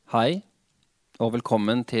Hei, og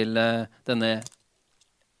velkommen til denne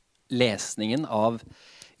lesningen av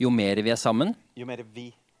Jo mer vi er sammen. Jo mer vi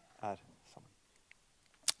er sammen.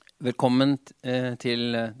 Velkommen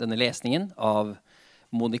til denne lesningen av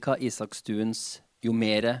Monica Isakstuens Jo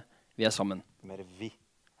mer vi er sammen. Jo mer vi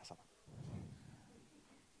er sammen.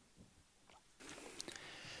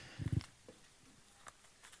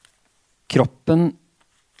 Kroppen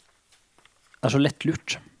er så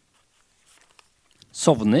lettlurt.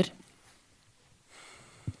 Sovner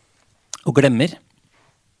og glemmer.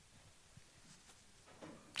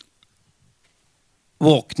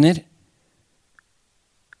 Våkner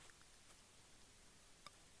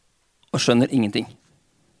og skjønner ingenting.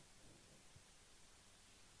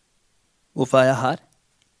 Hvorfor er jeg her?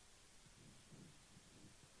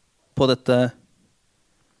 På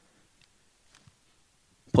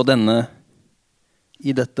denne,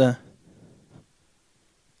 i dette,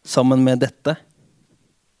 sammen med dette?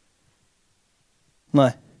 Nei.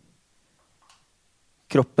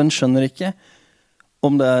 Kroppen skjønner ikke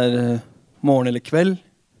om det er morgen eller kveld,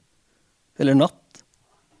 eller natt.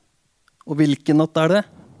 Og hvilken natt er det?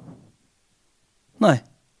 Nei.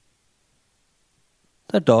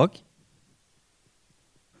 Det er dag.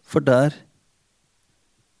 For der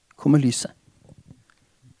kommer lyset.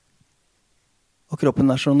 Og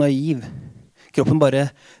kroppen er så naiv. Kroppen bare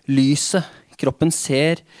lyset. Kroppen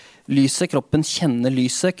ser lyset, kroppen kjenner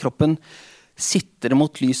lyset, kroppen sitter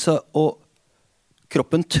mot lyset, og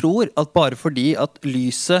kroppen tror at bare fordi at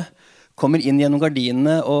lyset kommer inn gjennom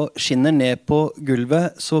gardinene og skinner ned på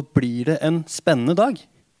gulvet, så blir det en spennende dag.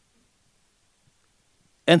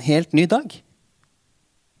 En helt ny dag.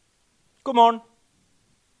 God morgen.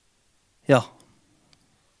 Ja.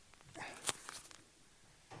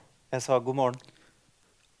 Jeg sa god morgen.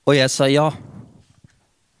 Og jeg sa ja.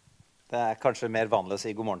 Det er kanskje mer vanlig å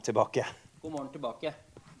si god morgen tilbake. God morgen tilbake.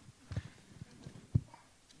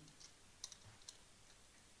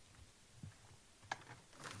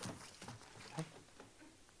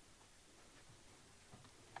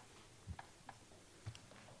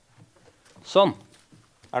 Sånn.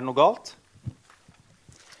 Er det noe galt?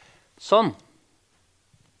 Sånn.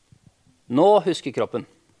 Nå husker kroppen.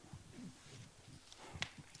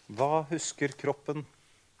 Hva husker kroppen?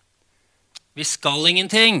 Vi skal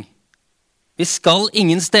ingenting. Vi skal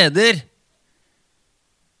ingen steder.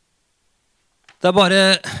 Det er bare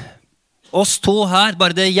oss to her,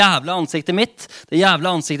 bare det jævla ansiktet mitt, det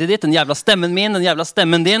jævla ansiktet ditt, den jævla stemmen min, den jævla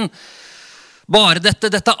stemmen din. Bare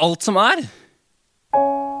dette er alt som er.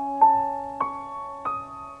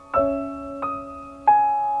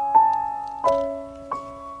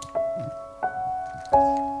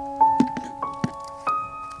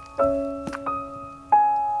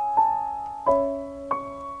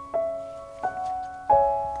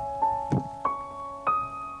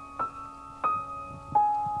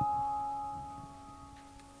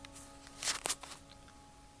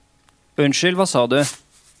 Unnskyld, hva sa du?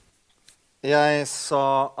 Jeg sa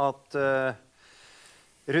at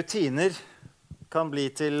rutiner kan bli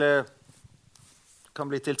til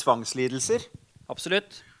tvangslidelser.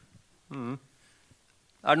 Absolutt. Er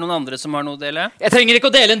det noen andre som har noe å dele? Jeg trenger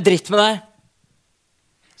ikke å dele en dritt med deg.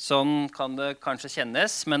 Sånn kan det kanskje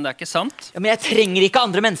kjennes, men det er ikke sant. Ja, men jeg trenger ikke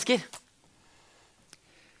andre mennesker.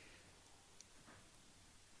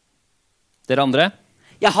 Dere andre?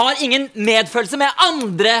 Jeg har ingen medfølelse med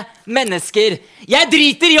andre mennesker. Jeg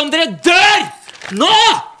driter i om dere dør! Nå!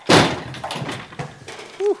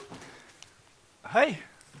 Hei.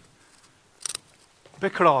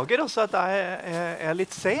 Beklager også at jeg er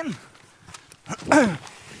litt sen.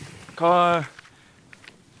 Hva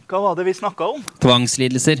var det vi snakket om?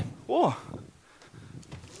 Tvangslidelser. Åh.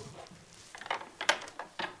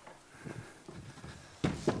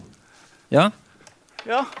 Ja,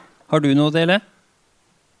 Ja. har du noe å dele?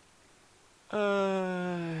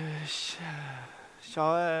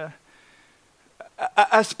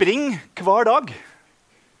 Jeg springer hver dag.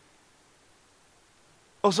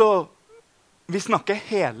 Og så, vi snakker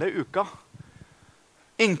hele uka,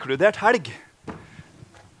 inkludert helg.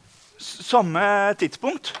 Samme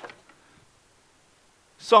tidspunkt.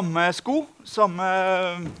 Samme sko, samme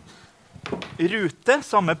rute,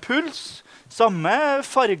 samme puls, samme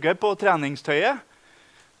farge på treningstøyet.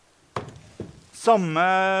 Samme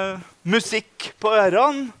musikk på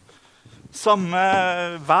ørene. Samme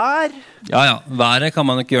vær. Ja, været kan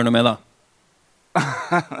man ikke gjøre noe med da.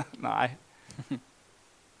 Nei.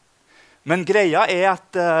 Men greia er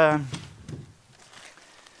at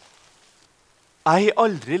jeg har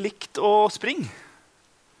aldri likt å springe.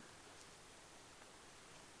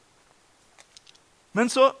 Men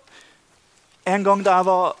så En gang da jeg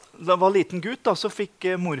var liten gutt, da, så fikk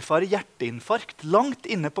morfar hjerteinfarkt langt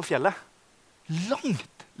inne på fjellet.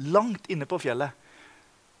 Langt inne på fjellet.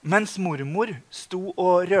 Mens mormor sto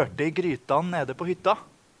og rørte i grytene nede på hytta.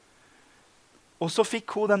 Og så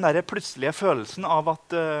fikk hun den der plutselige følelsen av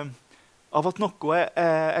at noe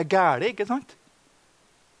er gærlig, ikke sant?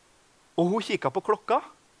 Og hun kikket på klokka,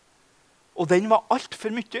 og den var alt for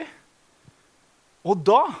mye. Og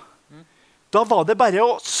da var det bare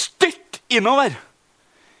å styrte innover.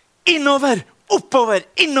 Innover,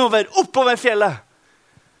 oppover fjellet.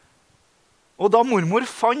 Og da mormor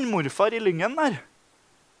fant morfar i lyngen der,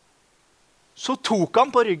 så tok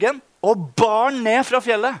han på ryggen og bar han ned fra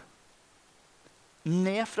fjellet.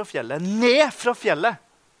 Ned fra fjellet.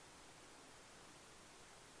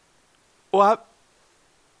 Og jeg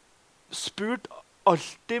spurte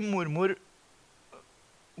alltid mormor,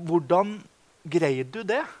 hvordan greide du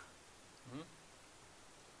det?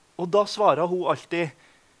 Og da svarer hun alltid,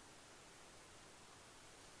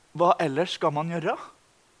 hva ellers skal man gjøre?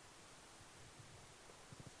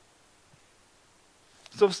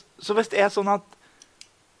 Så hvis det er sånn at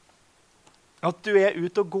du er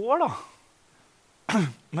ute og går da,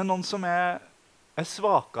 med noen som er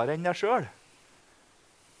svakere enn deg selv,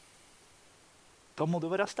 da må du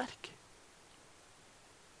være sterk.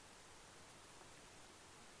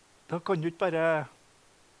 Da kan du ikke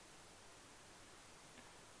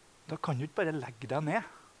bare legge deg ned.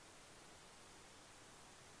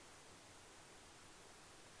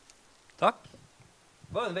 Takk.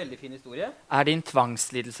 Det var en veldig fin historie. Er din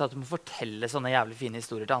tvangslidelse at du må fortelle sånne jævlig fine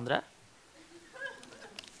historier til andre?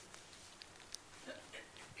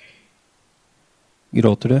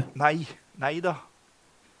 Gråter du? Nei da.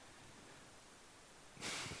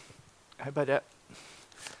 Jeg har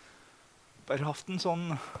bare haft en sånn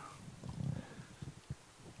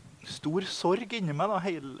stor sorg inni meg da,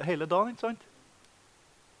 hele dagen, ikke sant?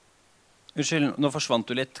 Unnskyld, nå forsvant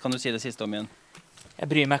du litt. Kan du si det siste om igjen? Jeg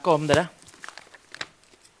bryr meg ikke om dere.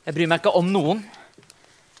 Jeg bryr meg ikke om noen.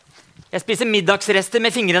 Jeg spiser middagsrester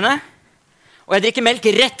med fingrene, og jeg drikker melk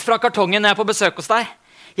rett fra kartongen når jeg er på besøk hos deg.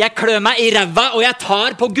 Jeg klør meg i ræva, og jeg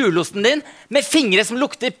tar på gulosten din med fingre som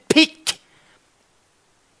lukter pikk.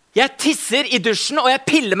 Jeg tisser i dusjen, og jeg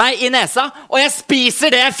piller meg i nesa, og jeg spiser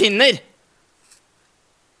det jeg finner.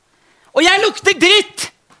 Og jeg lukter dritt!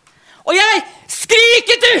 Og jeg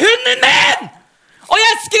skriker til hunden min! Og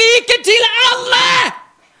jeg skriker til alle!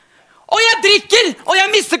 Og jeg drikker, og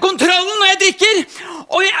jeg mister kontrollen når jeg drikker.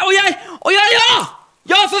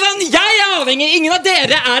 Ja, for faen, jeg er avhengig. Ingen av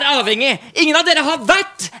dere er avhengig. Ingen av dere har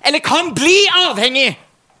vært eller kan bli avhengig.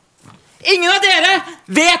 Ingen av dere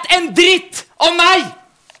vet en dritt om meg.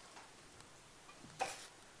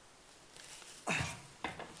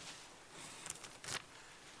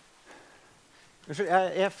 Unnskyld,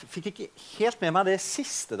 jeg fikk ikke helt med meg det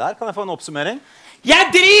siste der. Kan jeg få en oppsummering?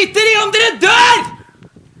 Jeg driter i om dere dør!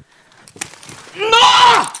 Nå!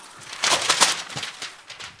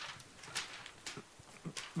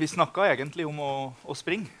 Vi snakket egentlig om å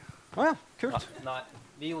springe. Åja, kult. Nei,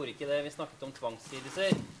 vi gjorde ikke det. Vi snakket om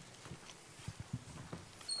tvangslidelser.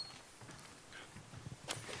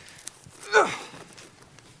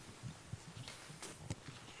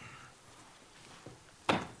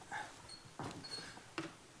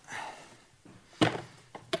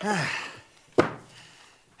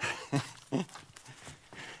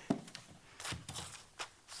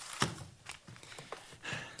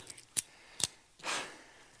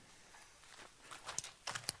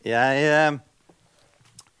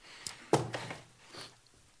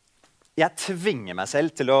 Jeg tvinger meg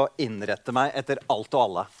selv til å innrette meg etter alt og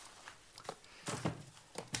alle.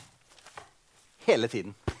 Hele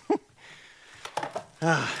tiden.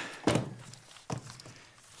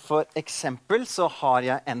 For eksempel så har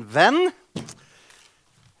jeg en venn.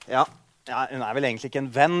 Ja, hun er vel egentlig ikke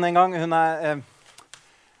en venn engang. Hun er,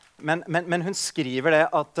 men hun skriver det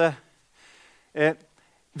at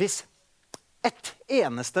hvis et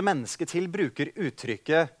eneste menneske til bruker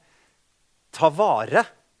uttrykket ta vare,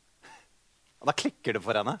 og da klikker det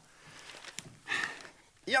for henne.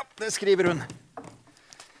 Ja, det skriver hun.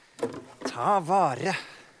 Ta vare.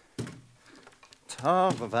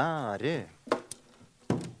 Ta vare.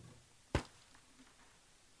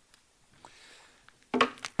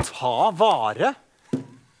 Ta vare?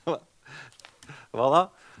 Hva da?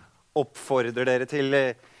 Oppfordrer dere til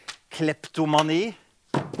kleptomani?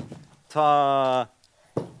 Ta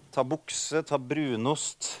bukse, ta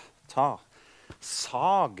brunost, ta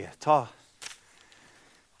sag, ta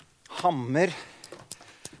hammer.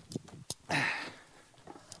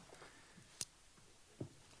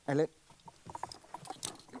 Eller...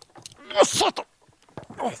 Å, satan!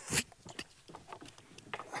 Å, fy!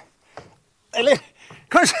 Eller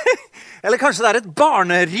kanskje det er et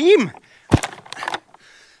barnerim.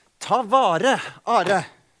 Ta vare, Are.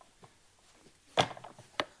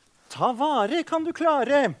 Ta vare, kan du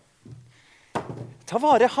klare. Ta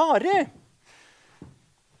vare, hare.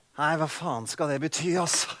 Nei, hva faen skal det bety,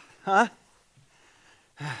 altså? Hæ?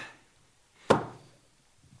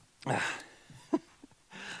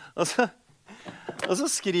 Og så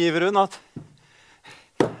skriver hun at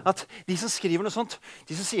de som skriver noe sånt,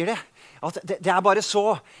 de som sier det, at det er bare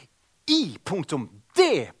så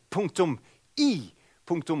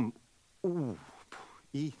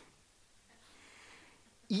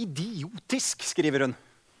idiotisk, skriver hun.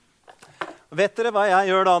 Vet dere hva jeg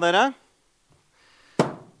gjør da, dere?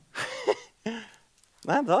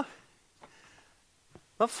 Nei, da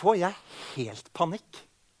får jeg helt panikk.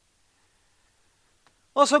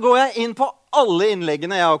 Og så går jeg inn på alle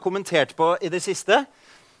innleggene jeg har kommentert på i det siste.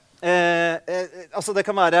 Altså det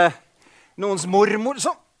kan være noens mormor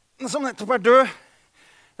som nettopp er død.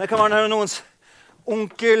 Det kan være noens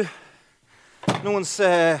onkel, noens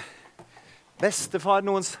bestefar,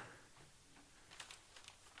 noens...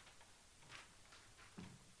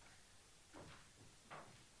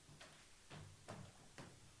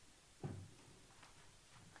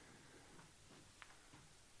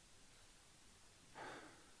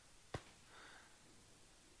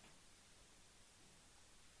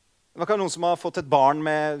 Det kan være noen som har fått et barn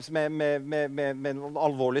med en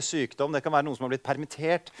alvorlig sykdom. Det kan være noen som har blitt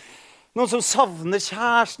permittert. Noen som savner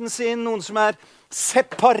kjæresten sin. Noen som er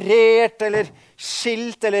separert eller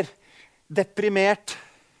skilt eller deprimert.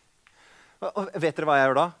 Og vet dere hva jeg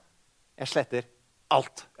gjør da? Jeg sletter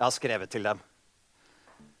alt jeg har skrevet til dem.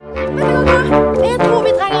 Jeg tror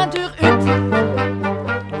vi trenger en tur ut.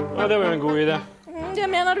 Ja, det var jo en god idé. Det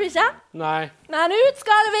mener du ikke? Nei. Men ut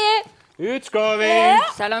skal vi. Ut skal vi!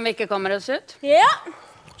 Selv om vi ikke kommer oss ut? Ja.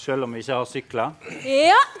 Selv om vi ikke har sykler.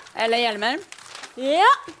 Ja. Eller hjelmer? Ja.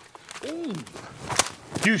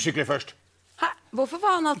 Du sykler først. Hæ? Hvorfor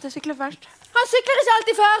får han alltid sykle først? Han sykler ikke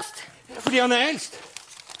alltid først. Fordi han er eldst.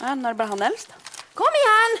 Ja, når ble han eldst? Kom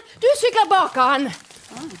igjen, du sykler bak han.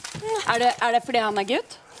 Er det fordi han er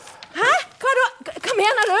gutt? Hæ? Hva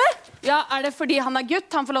mener du? Ja, er det fordi han er gutt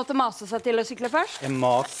han får lov til å mase seg til å sykle først? Jeg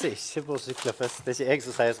maser ikke på å sykle først. Det er ikke jeg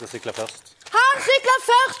som sier jeg skal sykle først. Han sykler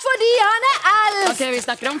først fordi han er eldst. Ok, vi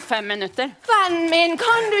snakker om 5 minutter. Vennen min,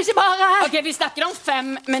 kan du ikke bare... Ok, vi snakker om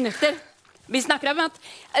 5 minutter. Vi snakker om at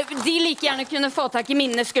de like gjerne kunne få tak i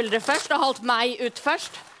mine skuldre først og holdt meg ut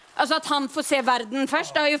først. Altså at han får se verden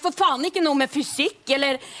først. Det har jo for faen ikke noe med fysikk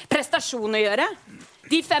eller prestasjon å gjøre.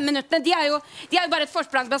 De 5 minuttene, de er jo bare et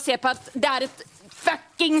forsprang basert på at det er et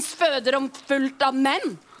fuckings føderom fullt av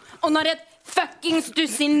menn. Og når et fuckings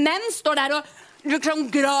dusin menn står der og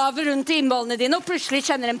liksom graver rundt i innvollene dine og plutselig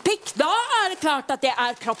kjenner en pikk, da er det klart at det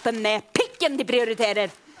er kroppen med pikken de prioriterer.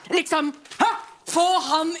 Liksom, få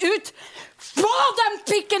han ut! Få den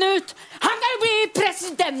pikken ut! Han kan jo bli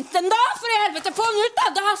presidenten da, for i helvete, få han ut da,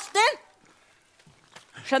 det haster!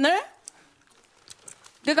 Skjønner du?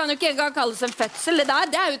 Det kan jo ikke engang kalles en fødsel. Det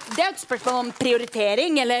er jo et spørsmål om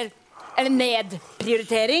prioritering, eller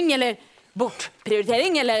nedprioritering, eller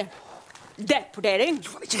bortprioritering, eller deportering. Du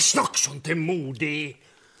kan ikke snakke sånn til mor di.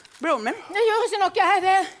 Broren min. Det gjør ikke noe her,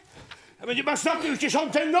 det. Ja, men du bare snakker jo ikke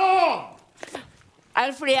sånn til noen! Er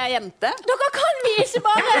det fordi jeg er jente? Dere kan vi ikke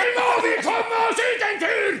bare... Men må vi komme oss ut en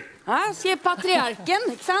tur! Ja, sier patriarken,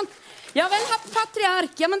 ikke sant? Ja vel,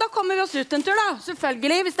 patriark, ja, men da kommer vi oss ut en tur da.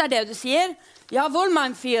 Selvfølgelig, hvis det er det du sier. Ja, hvor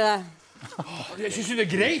mein fyre. Jeg synes det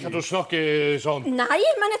er greit at du snakker sånn. Nei,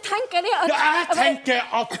 men jeg tenker det at... Ja, jeg tenker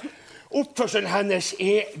at oppførselen hennes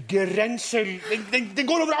er den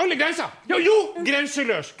går over alle grenser. Jo,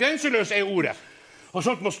 grenseløs. Grenseløs er ordet. Og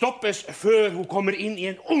sånt må stoppes før hun kommer inn i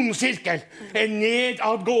en ond sirkel. En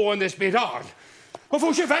nedadgående spiral. Hun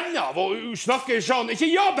får ikke venner av å snakke sånn. Ikke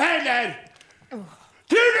jobb heller!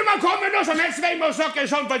 Tror du man kommer noe som helst vei med å snakke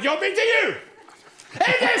sånn på et jobbintervju?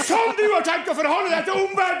 Er det sånn du har tenkt å forholde deg til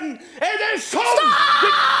omverdenen? Er det sånn?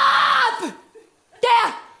 Stopp! Det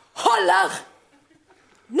holder!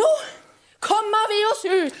 Nå kommer vi oss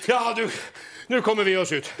ut. Ja, nå kommer vi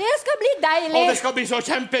oss ut. Det skal bli deilig. Og det skal bli så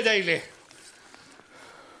kjempedeilig.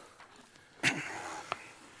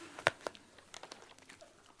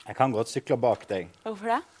 Jeg kan godt sykle bak deg. Hvorfor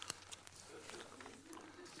det?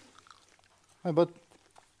 Jeg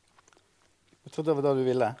trodde det var det du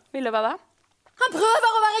ville. Ville hva da? Han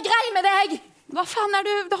prøver å være grei med deg. Hva faen er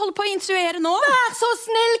du holder på å insinuere nå? Vær så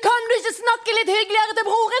snill, kan du ikke snakke litt hyggeligere til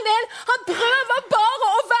broren din? Han prøver bare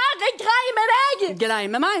å være grei med deg. Grei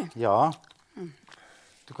med meg? Ja.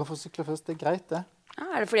 Du kan få sykle først, det er greit det. Ja,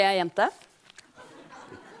 er det fordi jeg er jente?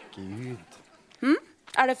 Gud.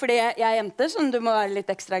 Er det fordi jeg er jente, så du må være litt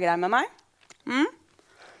ekstra grei med meg?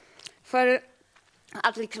 For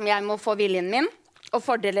at liksom jeg må få viljen min, og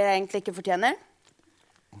fordeler jeg egentlig ikke fortjener.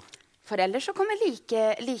 For ellers så kommer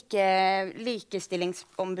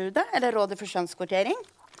likestillingsombudet, eller Rådet for kjønnskvotering,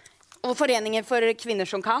 og foreninger for kvinner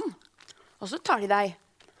som kan. Og så tar de deg,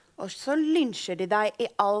 og så lynsjer de deg i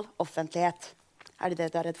all offentlighet. Er det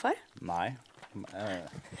det du er redd for? Nei.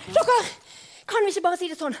 Dere, kan vi ikke bare si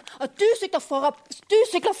det sånn at du sykler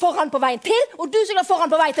foran på veien til, og du sykler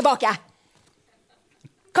foran på vei tilbake?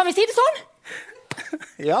 Kan vi si det sånn?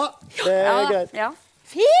 Ja, det er greit. Ja.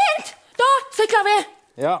 Fint! Da sykler vi!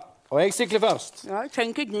 Ja, og jeg sykler først. Ja, jeg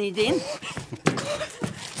trenger ikke gni det inn.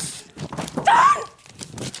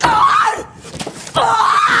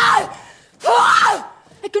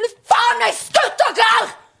 Jeg kunne faen meg skutt dere!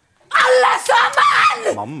 Alle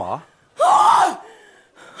sammen! Mamma?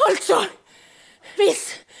 Altså, hvis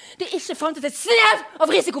det ikke fantes et snev av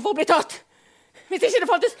risiko for å bli tatt, hvis ikke det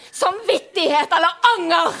fantes samvittighet eller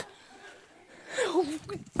anger,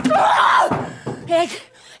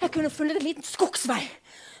 jeg kunne funnet en liten skogsvei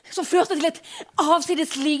som førte til et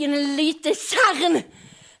avsidesliggende lite tjern,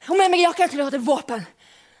 og med meg jakken til å ha et våpen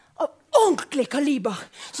av ordentlig kaliber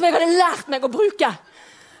som jeg hadde lært meg å bruke.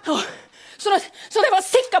 Sånn at jeg var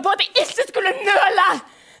sikker på at jeg ikke skulle nøle.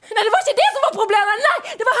 Nei, det var ikke det som var problemet. Nei,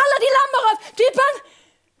 det var heller dilemmaer av typen.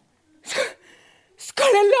 Skal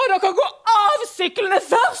jeg la dere gå av syklene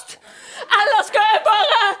først? Eller skal jeg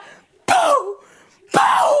bare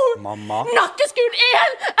Mamma? nakkeskudd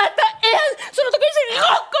en etter en, sånn at dere ikke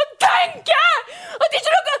rakk å tenke! At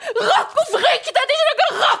ikke dere rakk å frykte! At ikke dere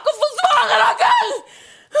rakk å forsvare dere!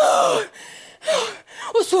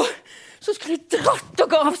 Og så skulle jeg dratt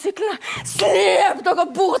dere av syklene, slept dere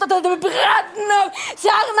bort til denne bredden av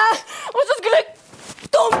kjernet, og så skulle jeg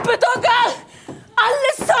dumpet dere,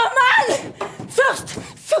 alle sammen! Først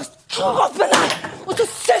kroppene, og så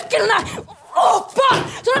syklene oppå,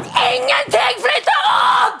 sånn at ingenting flytter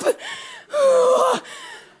opp!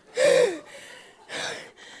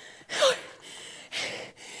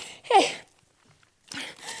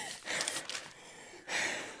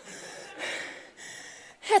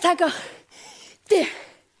 Jeg tenker, det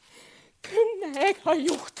kunne jeg ha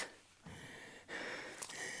gjort.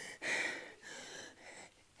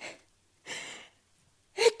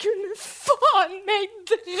 Jeg kunne faen meg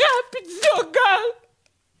drept dere!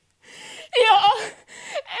 Ja,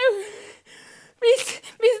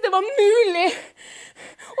 hvis det var mulig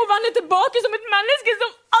å vende tilbake som et menneske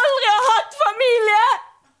som aldri har hatt familie.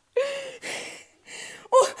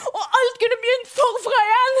 Og alt kunne begynt forfra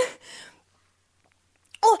igjen.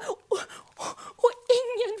 Og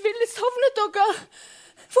ingen ville savnet dere.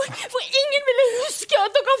 For ingen ville huske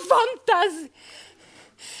at dere fantes.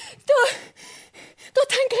 Da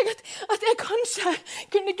tenker jeg at jeg kanskje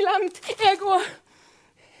kunne glemt hva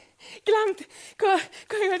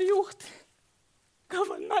jeg hadde gjort. Hva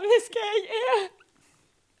for et menneske jeg er.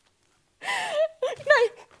 Nei.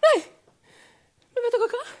 Men vet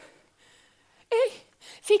dere hva? Jeg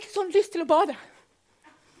fikk sånn lyst til å bade.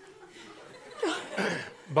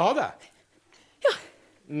 Bade? Ja.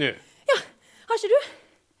 Nå. Ja, har ikke du?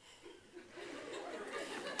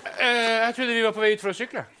 Jeg trodde vi var på vei ut for å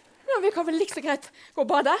sykle. Ja, vi kan vel like så greit gå og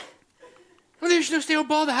bade. Men det er jo ikke noe sted å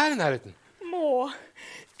bade her i nærheten. Må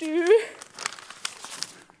du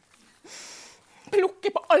plukke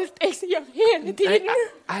på alt jeg sier hele tiden? Nei,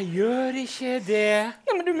 jeg gjør ikke det.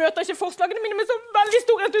 Ja, men du møter ikke forslagene mine med så veldig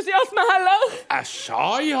stor entusiasme heller. Jeg sa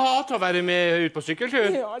ja til å være med ut på sykkeltur.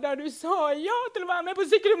 Ja, da du sa ja til å være med på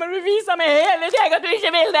sykkel, men du viser meg hele tiden at du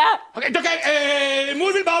ikke vil det. Ok, dere,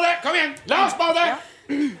 mor vil bade. Kom igjen, la oss bade. Ja.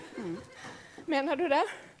 Mener du det?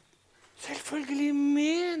 Selvfølgelig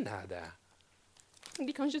mener jeg det.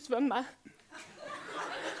 De kan ikke svømme.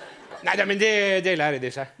 Nei, men det lærer de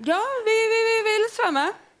seg. Ja, vi vil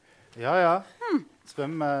svømme. Ja.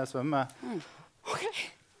 Svømme. Ok.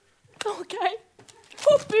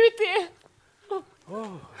 Hopp uti.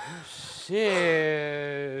 Se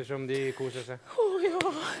som de koser seg. Ja,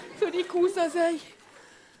 så de koser seg.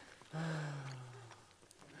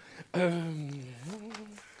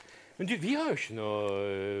 Men du, vi har jo ikke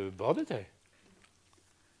noe badetøy.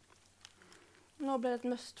 Nå ble det et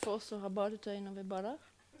must for oss å ha badetøy når vi bader.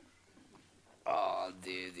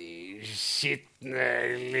 De skitne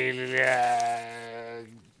lille...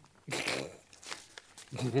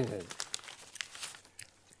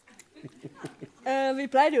 Vi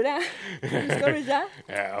pleide jo det. Husker du ikke?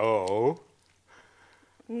 Ja.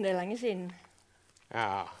 Det er lenge siden.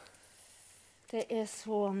 Ja. Det er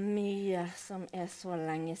så mye som er så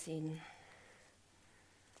lenge siden.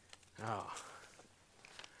 Ja.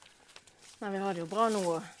 Nei, vi har det jo bra nå.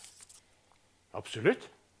 Absolutt.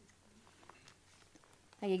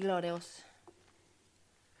 Jeg er glad i oss.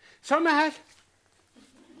 Samme her.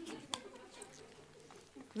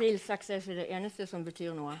 Villsaks er ikke det eneste som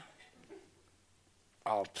betyr noe.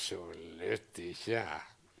 Absolutt ikke.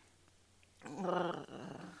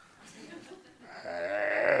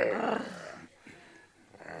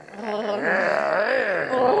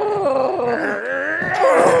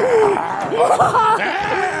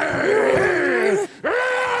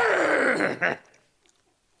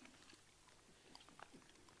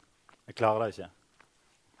 Jeg klarer det ikke.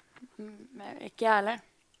 Ikke jeg heller.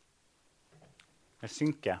 Jeg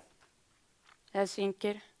synker. Jeg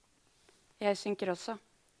synker. Jeg synker også.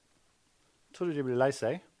 Tror du de blir lei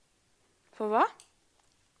seg For hva?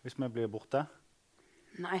 hvis vi blir borte?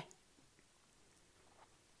 Nei.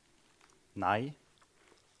 Nei.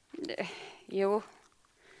 Jo.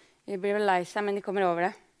 De blir vel lei seg, men de kommer over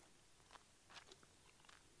det.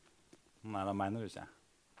 Nei, det mener du ikke.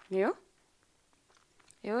 Jo.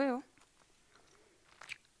 Jo.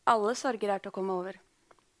 Alle sorger er til å komme over.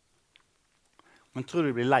 Men tror du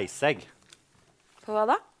de blir lei seg For hva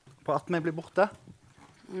da? på at vi blir borte?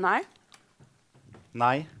 Nei.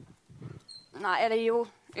 Nei. Nei, eller jo.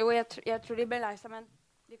 Jo, jeg tror de blir lei seg, men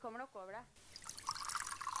de kommer nok over det.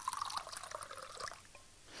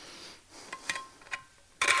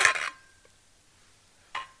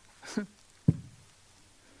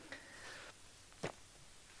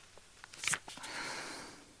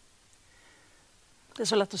 Det er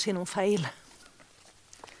så lett å si noe feil.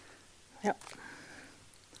 Ja.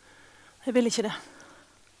 Jeg vil ikke det.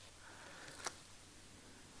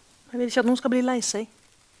 Jeg vil ikke at noen skal bli lei seg.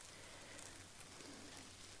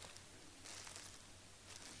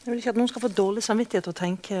 Jeg vil ikke at noen skal få dårlig samvittighet og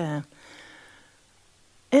tenke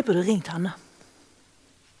jeg burde ringt henne.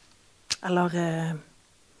 Eller jeg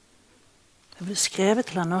burde skrevet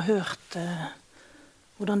til henne og hørt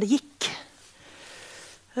hvordan det gikk.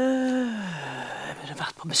 Jeg burde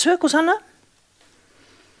vært på besøk hos henne.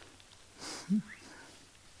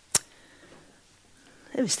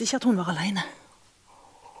 Jeg visste ikke at hun var alene.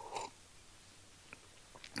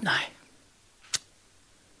 Nei.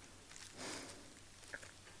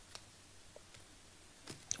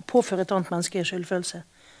 Å påføre et annet menneske skyldfølelse,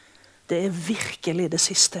 det er virkelig det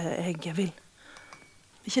siste jeg vil.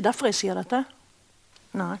 Det er ikke derfor jeg sier dette.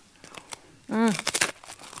 Nei.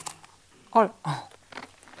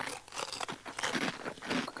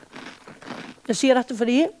 Jeg sier dette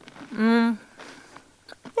fordi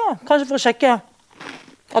kanskje for å sjekke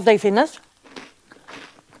at jeg finnes.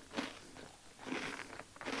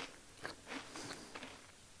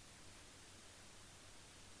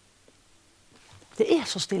 Det er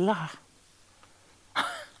så stille her.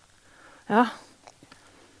 Ja.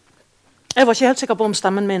 Jeg var ikke helt sikker på om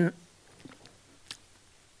stemmen min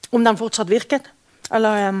om den fortsatt virket,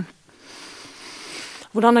 eller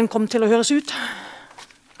hvordan den kom til å høres ut.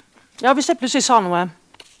 Ja, hvis jeg plutselig sa noe.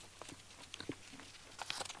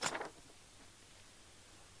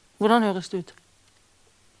 Hvordan høres det ut?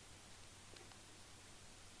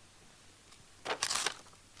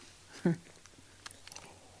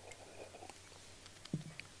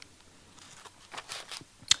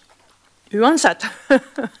 Uansett.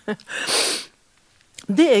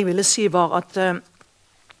 Det jeg ville si var at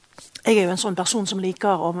jeg er jo en sånn person som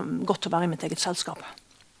liker godt å være i mitt eget selskap.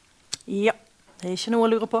 Ja, det er ikke noe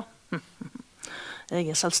å lure på. Jeg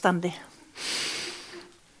er selvstendig.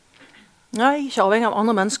 Nei, jeg er ikke avhengig av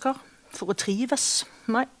andre mennesker for å trives.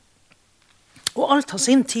 Nei. Og alt har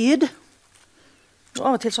sin tid. Og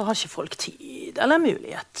av og til så har ikke folk tid eller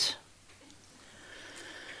mulighet.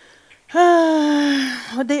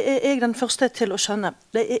 Og det er jeg den første til å skjønne.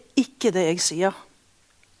 Det er ikke det jeg sier.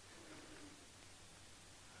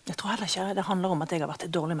 Jeg tror heller ikke det handler om at jeg har vært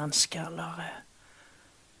et dårlig menneske. Eller,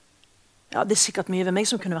 ja, det er sikkert mye ved meg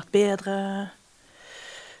som kunne vært bedre.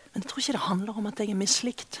 Men jeg tror ikke det handler om at jeg er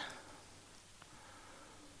mislikt.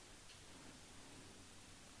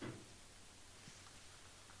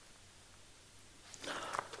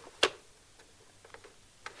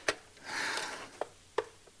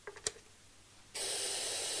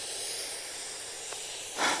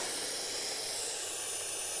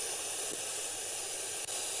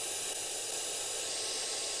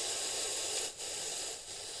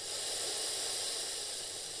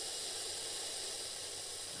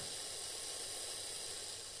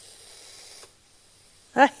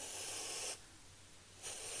 Hei.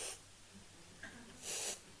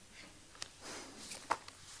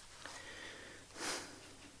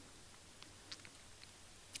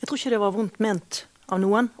 Jeg tror ikke det var vondt ment av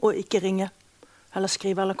noen å ikke ringe, eller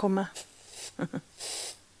skrive eller komme.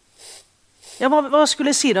 Ja, hva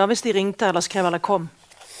skulle jeg si da, hvis de ringte eller skrev eller kom?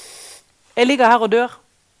 Jeg ligger her og dør.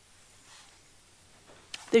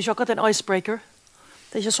 Det er ikke akkurat en icebreaker.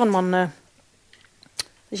 Det er ikke sånn man...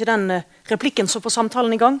 Det er ikke den replikken som får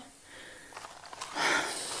samtalen i gang.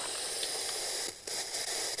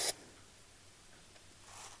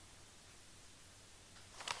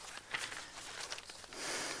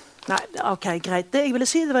 Nei, ok, greit. Det jeg ville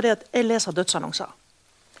si, det var det at jeg leser dødsannonser.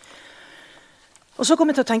 Og så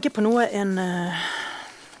kom jeg til å tenke på noe, en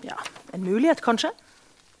mulighet kanskje.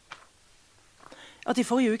 At i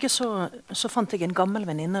forrige uke så fant jeg en gammel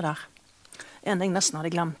venninne der. En jeg nesten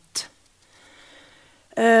hadde glemt.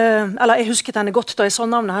 Eller jeg husket henne godt da jeg så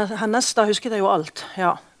navnet hennes. Da husket jeg jo alt.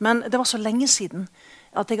 Ja. Men det var så lenge siden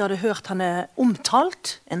at jeg hadde hørt henne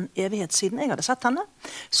omtalt. En evighet siden jeg hadde sett henne.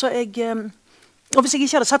 Og hvis jeg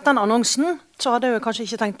ikke hadde sett den annonsen, så hadde jeg jo kanskje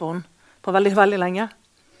ikke tenkt på henne på veldig, veldig lenge.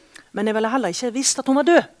 Men jeg ville heller ikke visst at hun var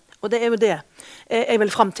død. Og det er jo det jeg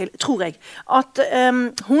vil frem til, tror jeg. At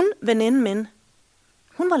hun, venninnen min,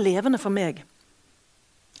 hun var levende for meg.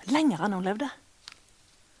 Lenger enn hun levde.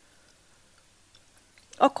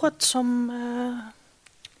 Akkurat som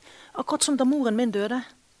da moren min døde.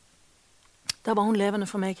 Der var hun levende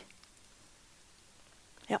for meg.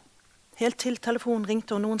 Ja. Helt til telefonen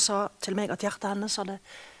ringte, og noen sa til meg at hjertet hennes hadde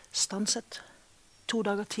stanset 2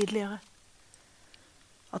 dager tidligere.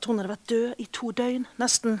 At hun hadde vært død i 2 døgn,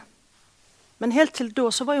 nesten. Men helt til da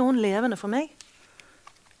så var jo hun levende for meg.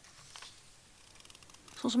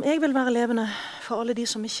 Sånn som jeg vil være levende for alle de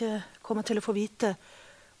som ikke kommer til å få vite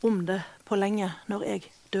om det på lenge når jeg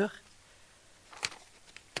dør.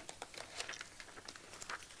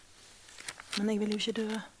 Men jeg vil jo ikke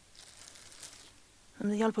dø.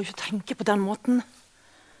 Men det hjelper ikke å tenke på den måten.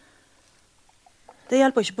 Det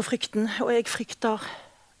hjelper ikke på frykten, og jeg frykter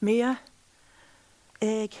mye.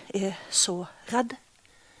 Jeg er så redd.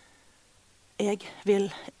 Jeg vil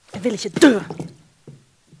ikke dø.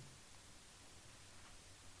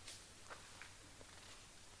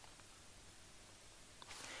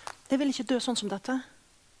 Jeg vil ikke dø sånn som dette.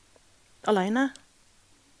 Alene.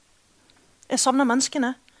 Jeg savner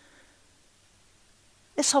menneskene.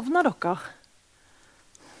 Jeg savner dere.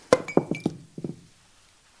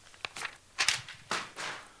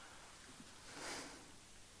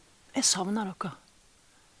 Jeg savner dere.